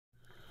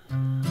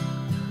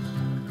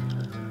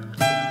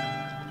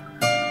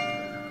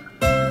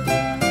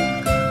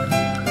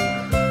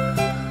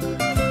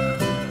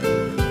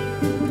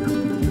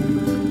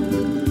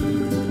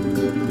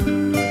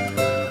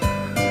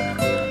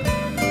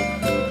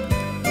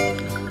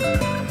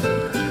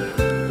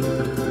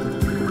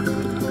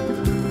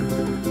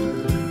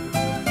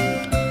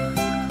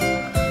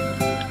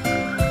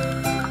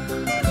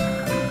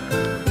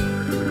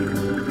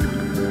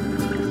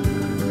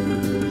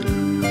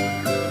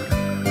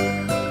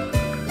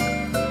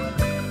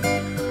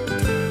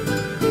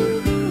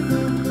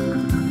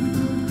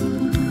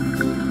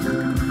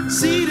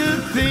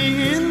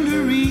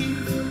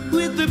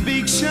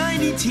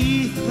shiny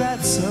teeth,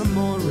 that's a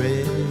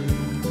moray.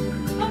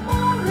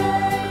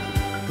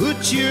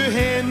 Put your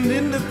hand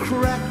in the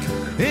crack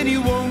and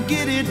you won't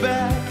get it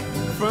back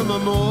from a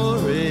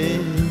moray.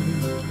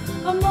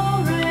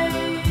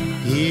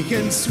 He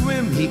can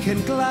swim, he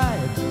can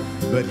glide,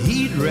 but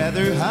he'd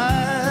rather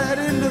hide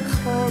in the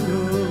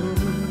coral.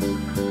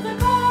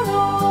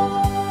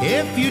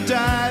 If you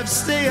dive,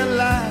 stay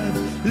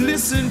alive.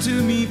 Listen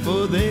to me,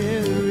 for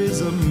there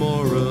is a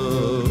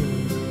moral.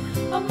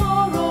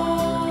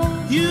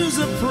 Use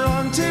a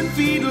prawn 10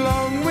 feet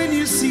long when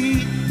you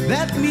see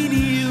that meaty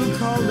you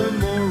call a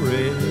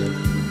moray.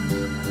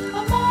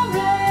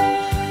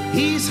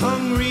 He's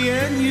hungry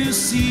and you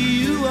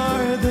see you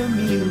are the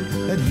meal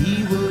that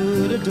he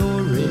would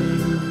adore.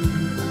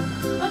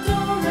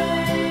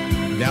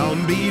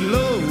 Down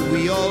below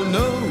we all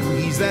know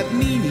he's that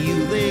mean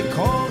eel, they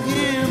call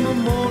him a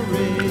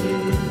moray.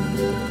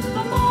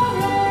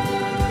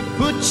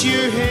 Put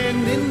your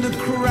hand in the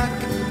crack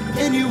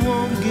and you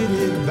won't get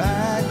it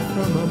back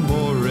from a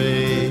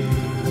moray.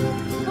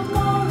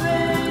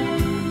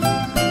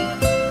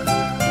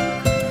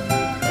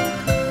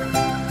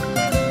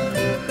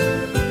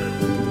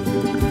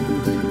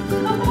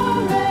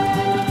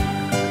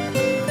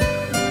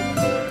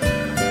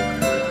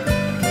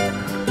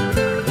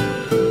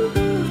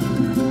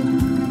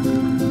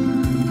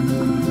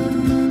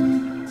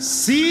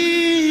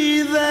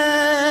 See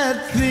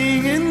that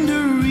thing in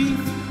the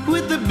reef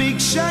with the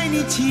big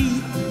shiny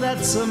teeth,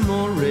 that's a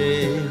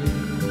moray.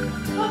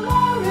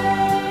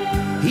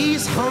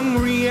 He's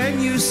hungry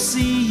and you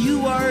see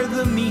you are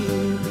the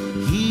meal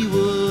he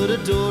would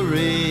adore.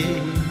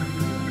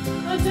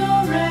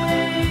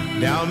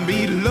 Down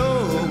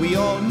below we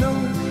all know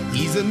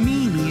he's a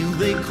mean eel,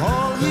 they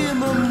call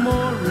him a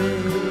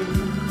moray.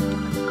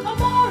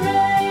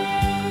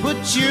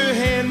 Put your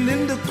hand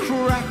in the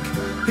crack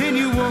and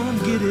you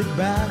won't get it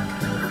back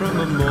from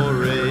a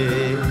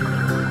moray.